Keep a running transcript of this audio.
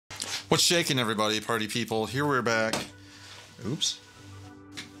What's shaking, everybody, party people? Here we're back. Oops.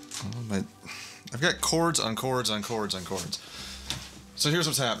 Oh, I've got cords on cords on cords on cords. So here's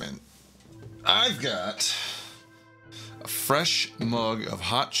what's happening. I've got a fresh mug of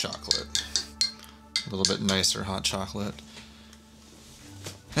hot chocolate. A little bit nicer hot chocolate.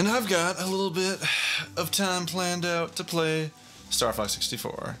 And I've got a little bit of time planned out to play Star Fox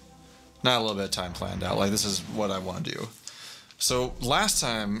 64. Not a little bit of time planned out. Like, this is what I want to do. So last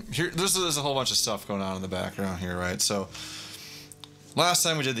time, there's a whole bunch of stuff going on in the background here, right? So last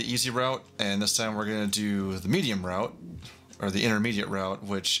time we did the easy route, and this time we're going to do the medium route, or the intermediate route,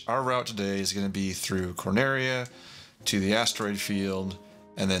 which our route today is going to be through Corneria to the asteroid field,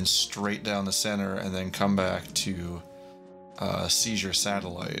 and then straight down the center, and then come back to Seizure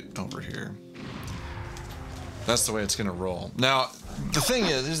Satellite over here. That's the way it's going to roll. Now, the thing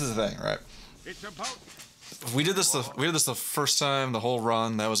is, this is the thing, right? It's about We did this the first time, the whole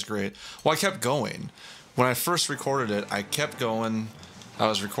run. That was great. Well, I kept going. When I first recorded it, I kept going. I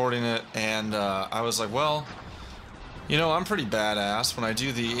was recording it, and I was like, well, you know, I'm pretty badass. When I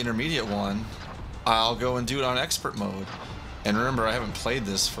do the intermediate one, I'll go and do it on expert mode. And remember, I haven't played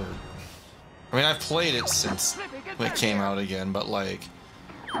this for... I mean, I've played it since it came out again, but like...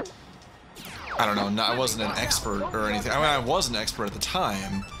 I don't know, I wasn't an expert or anything. I mean, I was an expert at the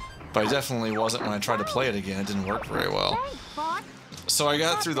time, but I definitely wasn't when I tried to play it again. It didn't work very well. So I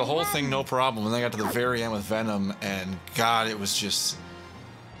got through the whole thing no problem, and then I got to the very end with Venom, and God, it was just...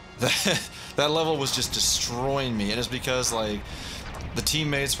 That level was just destroying me, and it's because, like, the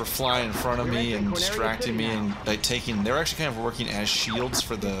teammates were flying in front of me and distracting me and, like, they were actually kind of working as shields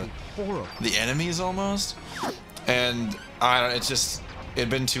for the enemies, almost. And, it'd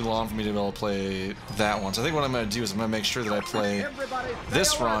been too long for me to be able to play that one. So I think what I'm going to do is I'm going to make sure that I play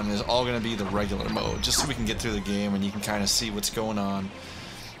this run is all going to be the regular mode, just so we can get through the game and you can kind of see what's going on.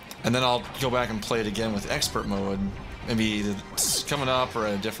 And then I'll go back and play it again with expert mode, maybe either it's coming up or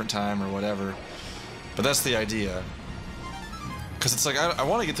at a different time or whatever. But that's the idea. Because it's like, I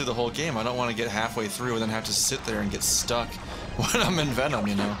want to get through the whole game. I don't want to get halfway through and then have to sit there and get stuck when I'm in Venom,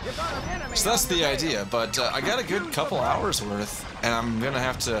 you know? So that's the idea, but I got a good couple hours worth, and I'm going to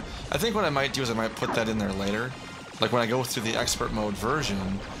have to... I think what I might do is I might put that in there later. Like, when I go through the expert mode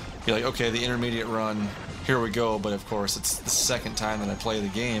version, be like, okay, the intermediate run, here we go, but of course, it's the second time that I play the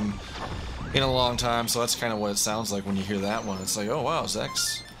game in a long time, so that's kind of what it sounds like when you hear that one. It's like, oh, wow,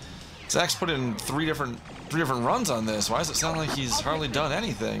 Zach's put in three different runs on this. Why does it sound like he's hardly done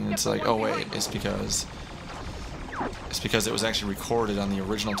anything? And it's like, oh wait, it's because it was actually recorded on the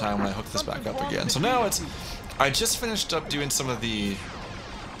original time when I hooked this back up again. So now I just finished up doing some of the,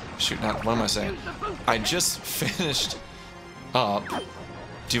 what am I saying? I just finished up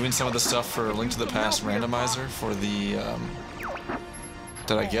doing some of the stuff for Link to the Past randomizer for the,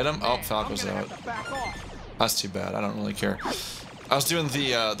 did I get him? Oh, Falco's out. That's too bad, I don't really care. I was doing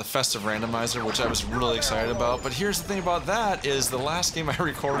the Festive Randomizer, which I was really excited about, but here's the thing about that is the last game I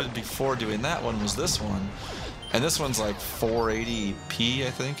recorded before doing that one was this one. And this one's like 480p, I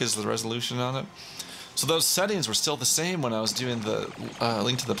think, is the resolution on it. So those settings were still the same when I was doing the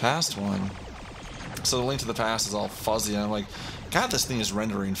Link to the Past one. So the Link to the Past is all fuzzy, and I'm like, God, this thing is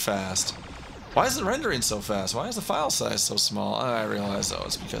rendering fast. Why is it rendering so fast? Why is the file size so small? And I realized, oh,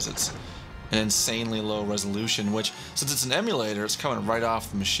 it's because it's an insanely low resolution, which, since it's an emulator, it's coming right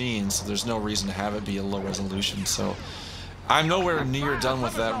off the machine, so there's no reason to have it be a low resolution. So I'm nowhere near done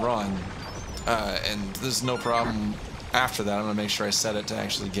with that run, and there's no problem after that. I'm going to make sure I set it to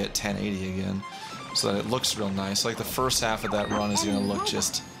actually get 1080 again, so that it looks real nice. Like, the first half of that run is going to look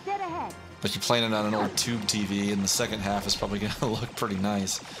just like you're playing it on an old tube TV, and the second half is probably going to look pretty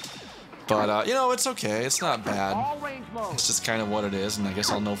nice. But, you know, it's okay. It's not bad. It's just kind of what it is, and I guess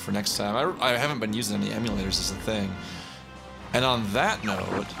I'll know for next time. I haven't been using any emulators as a thing. And on that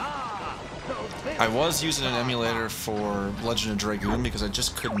note, I was using an emulator for Legend of Dragoon because I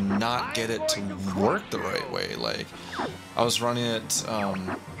just could not get it to work the right way. Like, I was running it, well,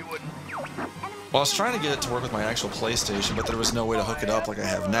 I was trying to get it to work with my actual PlayStation, but there was no way to hook it up like I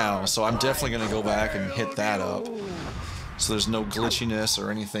have now, so I'm definitely going to go back and hit that up. So there's no glitchiness or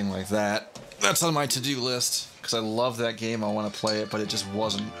anything like that. That's on my to-do list, because I love that game, I want to play it, but it just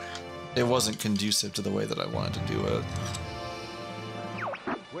wasn't conducive to the way that I wanted to do it.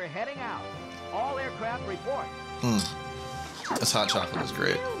 We're heading out. All aircraft report. This hot chocolate is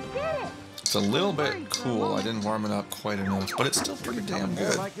great. It's a little bit cool, I didn't warm it up quite enough, but it's still pretty damn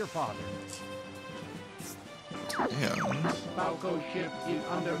good. Like your father. Yeah. Falco ship is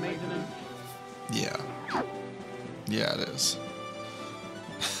under maintenance. Yeah. Yeah, it is.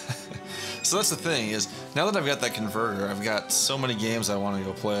 So that's the thing, is Now that I've got that converter, I've got so many games I want to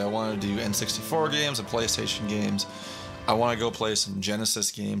go play. I want to do N64 games and PlayStation games. I want to go play some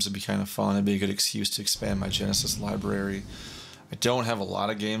Genesis games. It'd be kind of fun. It'd be a good excuse to expand my Genesis library. I don't have a lot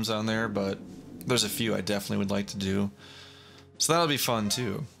of games on there, but there's a few I definitely would like to do. So that'll be fun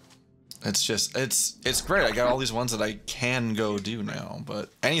too. It's just, it's great. I got all these ones that I can go do now, but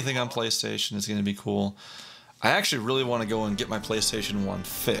anything on PlayStation is going to be cool. I actually really want to go and get my PlayStation 1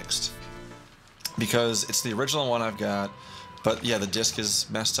 fixed, because it's the original one I've got, but yeah, the disc is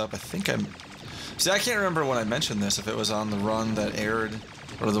messed up. I think see, I can't remember when I mentioned this, if it was on the run that aired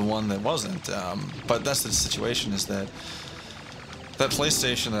or the one that wasn't, but that's the situation, is that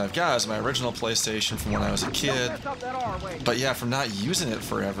PlayStation that I've got is my original PlayStation from when I was a kid, but yeah, from not using it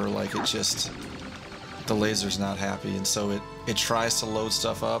forever, like, it just, the laser's not happy, and so it tries to load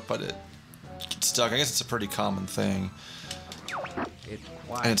stuff up, but it gets stuck. I guess it's a pretty common thing,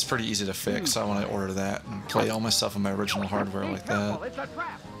 and it's pretty easy to fix, so I want to order that and play all my stuff on my original hardware like that.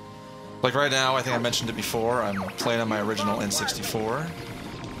 Like right now, I think I mentioned it before, I'm playing on my original N64,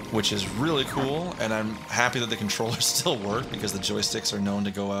 which is really cool, and I'm happy that the controllers still work, because the joysticks are known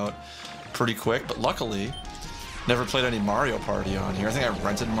to go out pretty quick. But luckily, never played any Mario Party on here. I think I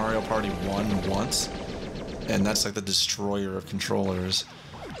rented Mario Party 1 once, and that's like the destroyer of controllers.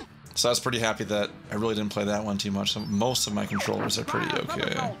 So I was pretty happy that I really didn't play that one too much. So most of my controllers are pretty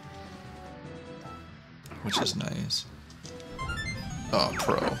okay, which is nice. Oh,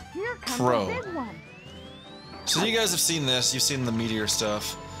 Pro. So you guys have seen this, you've seen the Meteor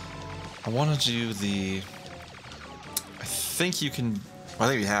stuff. I want to do the... I think you can... I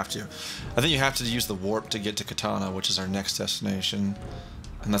think you have to. I think you have to use the warp to get to Katana, which is our next destination.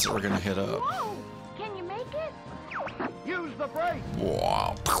 And that's what we're going to hit up. Whoa! Can you make it? Use the brake.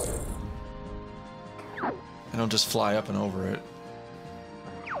 Wow. I don't just fly up and over it.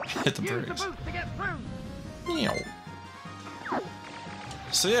 Hit the Use the brakes. boost to get through. Meow.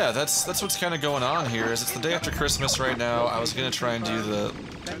 So yeah, that's what's kind of going on here. Is it's the day after Christmas right now. I was gonna try and do the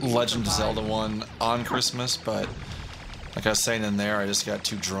Legend of Zelda one on Christmas, but like I was saying in there, I just got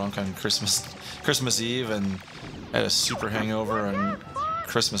too drunk on Christmas Eve, and I had a super hangover on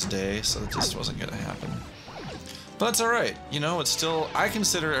Christmas Day, so it just wasn't gonna happen. But that's all right. You know, it's still, I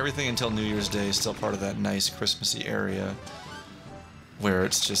consider everything until New Year's Day still part of that nice Christmassy area where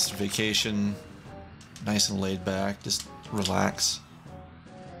it's just vacation, nice and laid back, just relax.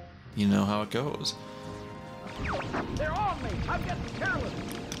 You know how it goes. They're on me. I'm getting careless.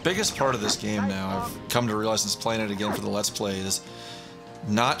 Biggest part of this game now, I've come to realize since playing it again for the Let's Play, is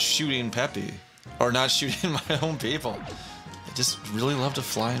not shooting Peppy, or not shooting my own people. I just really love to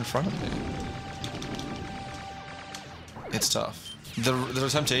fly in front of me. It's tough. The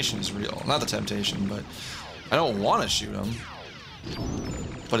temptation is real. Not the temptation, but I don't want to shoot them.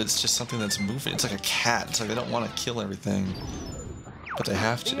 But it's just something that's moving. It's like a cat. It's like they don't want to kill everything, but they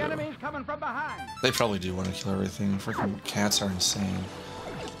have to. The enemy's coming from behind. They probably do want to kill everything. Freaking cats are insane.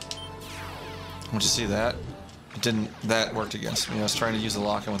 Don't you see that? It didn't. That worked against me. I was trying to use the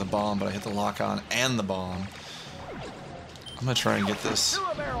lock-on with a bomb, but I hit the lock-on and the bomb. I'm gonna try and get this. Do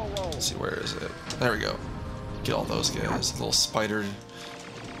a barrel roll. Let's see, where is it? There we go. Get all those guys. Little spider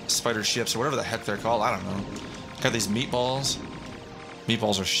ships or whatever the heck they're called. I don't know. Got these meatballs.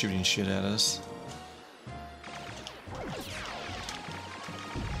 Meatballs are shooting shit at us.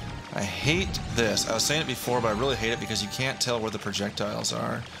 I hate this. I was saying it before, but I really hate it because you can't tell where the projectiles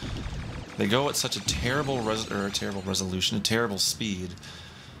are. They go at such a terrible resolution, a terrible speed,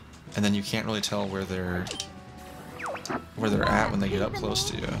 and then you can't really tell where they're at when they get up close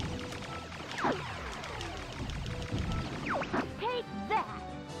to you. Take that!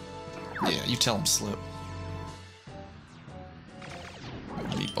 Yeah, you tell them slip.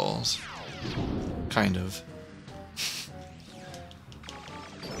 Meatballs. Kind of.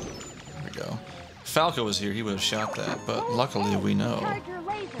 There we go. If Falco was here, he would have shot that, but luckily we know.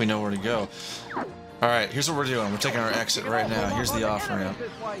 We know where to go. Alright, here's what we're doing. We're taking our exit right now. Here's the off-ramp.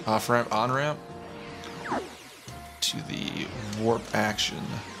 Off-ramp, on-ramp. To the warp action.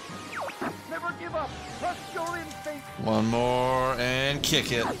 Never give up. Trust your instinct. One more, and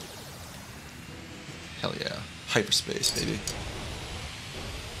kick it. Hell yeah. Hyperspace, baby.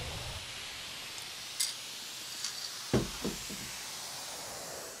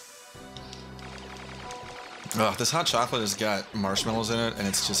 Ugh, this hot chocolate has got marshmallows in it, and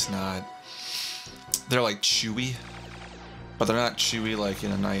it's just not... They're like chewy, but they're not chewy like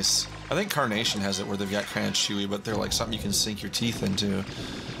in a nice... I think Carnation has it where they've got kind of chewy, but they're like something you can sink your teeth into.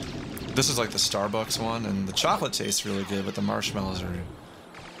 This is like the Starbucks one, and the chocolate tastes really good, but the marshmallows are...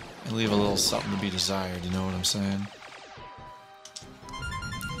 They leave a little something to be desired, you know what I'm saying?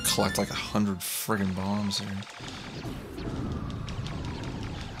 collect like 100 friggin' bombs here.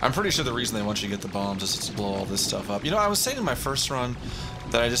 I'm pretty sure the reason they want you to get the bombs is to blow all this stuff up. You know, I was saying in my first run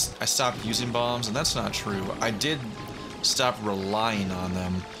that I stopped using bombs, and that's not true. I did stop relying on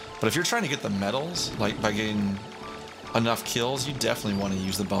them. But if you're trying to get the medals, like by getting enough kills, you definitely want to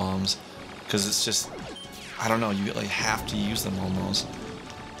use the bombs. Because it's just, I don't know, you like have to use them almost.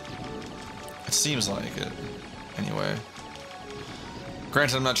 It seems like it. Anyway.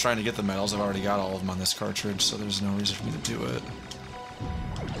 Granted, I'm not trying to get the medals. I've already got all of them on this cartridge, so there's no reason for me to do it.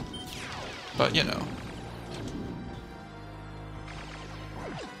 But, you know.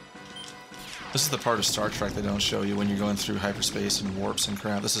 This is the part of Star Trek they don't show you when you're going through hyperspace and warps and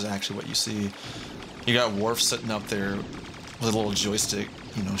crap. This is actually what you see. You got Worf sitting up there with a little joystick,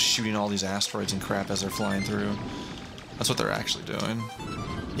 you know, shooting all these asteroids and crap as they're flying through. That's what they're actually doing.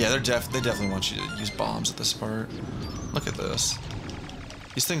 Yeah, they definitely want you to use bombs at this part. Look at this.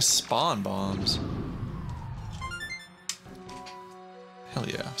 These things spawn bombs. Hell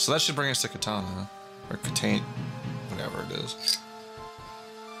yeah. So that should bring us to Katana. Or Katane. Whatever it is.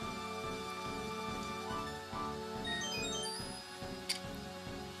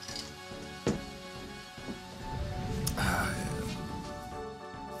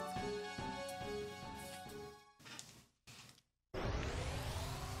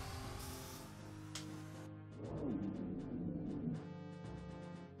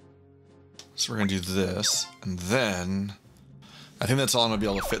 So we're gonna do this, and then I think that's all I'm gonna be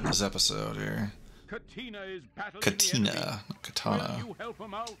able to fit in this episode here. Katina, not Katana. You help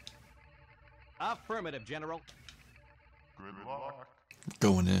him out? Affirmative, General. Good luck.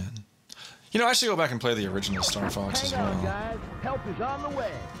 Going in. You know, I should go back and play the original Star Fox as Hang on, well. guys. Help is on the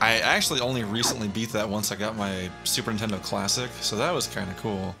way. I actually only recently beat that once I got my Super Nintendo Classic, so that was kind of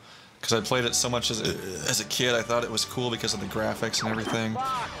cool. Because I played it so much as a kid, I thought it was cool because of the graphics and everything.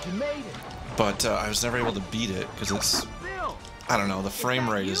 Fox, you made it. But I was never able to beat it because it's, Bill, I don't know, the frame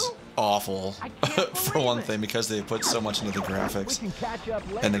rate is awful for one thing because they put so much into the we graphics can catch up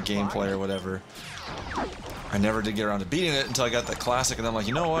later, and the gameplay or whatever. I never did get around to beating it until I got the Classic, and I'm like,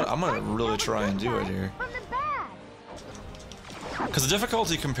 you know what, I'm gonna really try and do it here. From the bad. Because the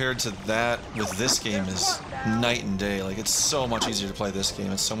difficulty compared to that with this game is night and day. Like, it's so much easier to play this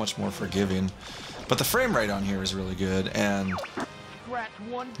game. It's so much more forgiving. But the frame rate on here is really good, and Scratch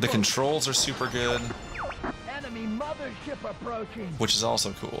one the foot. controls are super good, Enemy mothership approaching. which is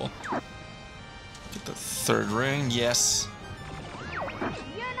also cool. Get the third ring, yes. You're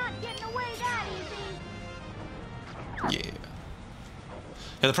not getting away that easy. Yeah.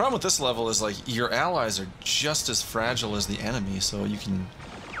 Yeah, the problem with this level is, like, your allies are just as fragile as the enemy, so you can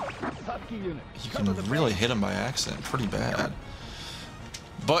really hit them by accident pretty bad.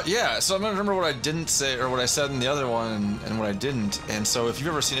 But yeah, so I'm gonna remember what I didn't say, or what I said in the other one, and what I didn't. And so if you've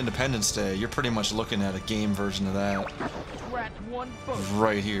ever seen Independence Day, you're pretty much looking at a game version of that Scratch one foot.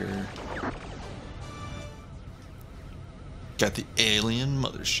 right here. Got the alien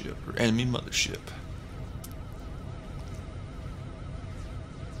mothership, or enemy mothership.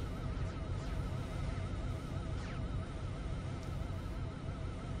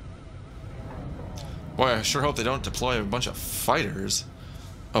 Boy, I sure hope they don't deploy a bunch of fighters.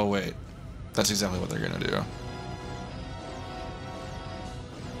 Oh wait, that's exactly what they're gonna do.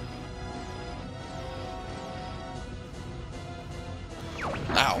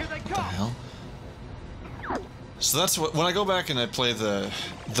 Ow, what the hell? So that's what, when I go back and I play the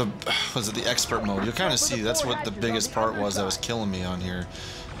expert mode, you'll kind of see that's what the biggest part was that was killing me on here,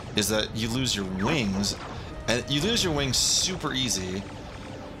 is that you lose your wings, and you lose your wings super easy,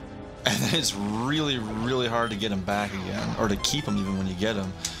 and then it's really, really hard to get them back again, or to keep them even when you get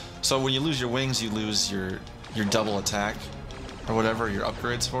them. So when you lose your wings, you lose your double attack, or whatever, your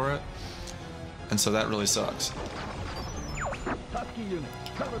upgrades for it, and so that really sucks. Husky unit,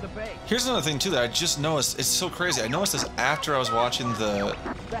 cover the base. Here's another thing too that I just noticed. It's so crazy. I noticed this after I was watching the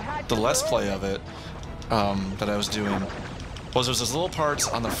Let's Play of it that I was doing. Was there's those little parts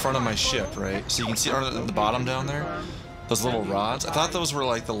on the front of my ship, right? So you can see at the bottom down there, those little rods. I thought those were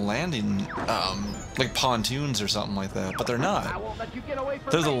like the landing, like pontoons or something like that, but they're I not. won't let you get away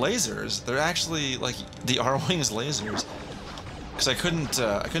from They're the me. lasers. They're actually like the R-Wings lasers. Because I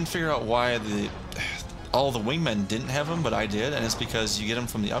couldn't figure out why all the wingmen didn't have them, but I did, and it's because you get them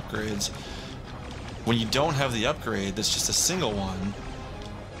from the upgrades. When you don't have the upgrade, that's just a single one,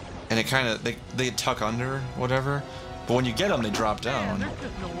 and it kind of they tuck under, whatever. But when you get them, they drop Man, down. there's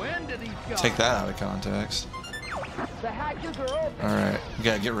just no end to these guys. Take that out of context. The hatches are open. All right, we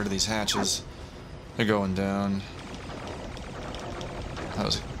gotta get rid of these hatches. They're going down. I'm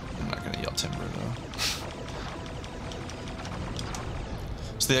not gonna yell timber though.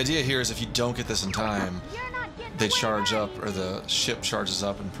 So So the idea here is if you don't get this in time, You're not getting they away charge with up, or the ship charges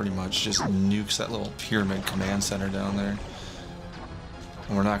up and pretty much just nukes that little pyramid command center down there.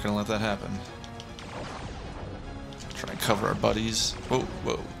 And we're not going to let that happen. Try and cover our buddies. Whoa,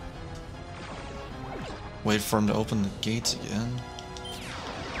 whoa. Wait for him to open the gates again.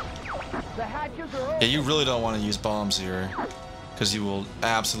 The hatches are Yeah, you really don't want to use bombs here, because you will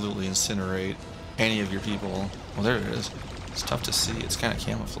absolutely incinerate any of your people. Well, there it is. It's tough to see. It's kind of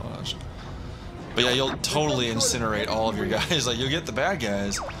camouflaged. But yeah, you'll totally incinerate all of your guys. Like, you'll get the bad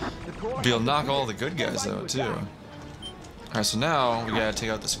guys, but you'll knock all the good guys out, too. Alright, so now we gotta take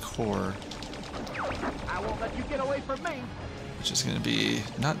out this core, I won't let you get away from me. which is gonna be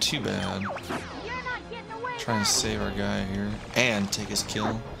not too bad. You're not getting away Trying to save our guy here and take his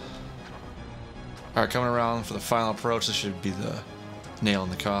kill. Alright, coming around for the final approach. This should be the nail in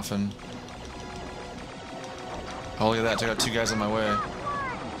the coffin. Oh, look at that. Took out 2 guys on my way.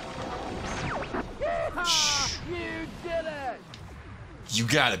 Shh. You did it. You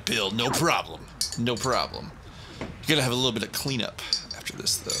got it, Bill. No problem. No problem. You're gonna have a little bit of cleanup after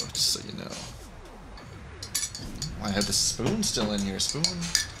this, though, just so you know. I have the spoon still in here. Spoon.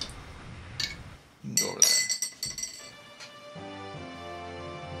 You can go over there.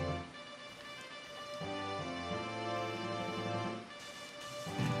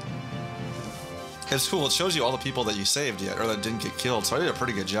 It's cool. It shows you all the people that you saved yet, or that didn't get killed. So I did a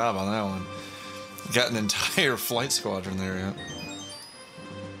pretty good job on that one. Got an entire flight squadron there yet.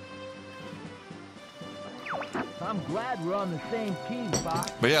 I'm glad we're on the same team,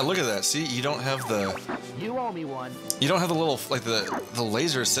 Fox. But yeah, look at that. See, you don't have the You owe me one. little, like, the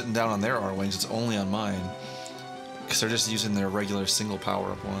laser sitting down on their R wings. It's only on mine, because they're just using their regular single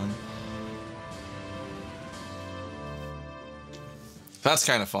power up one. That's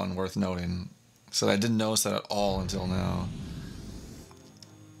kind of fun, worth noting. So I didn't notice that at all until now.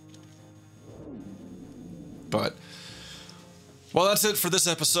 But, well, that's it for this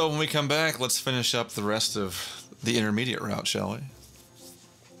episode. When we come back, let's finish up the rest of the intermediate route, shall we?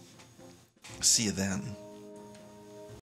 See you then.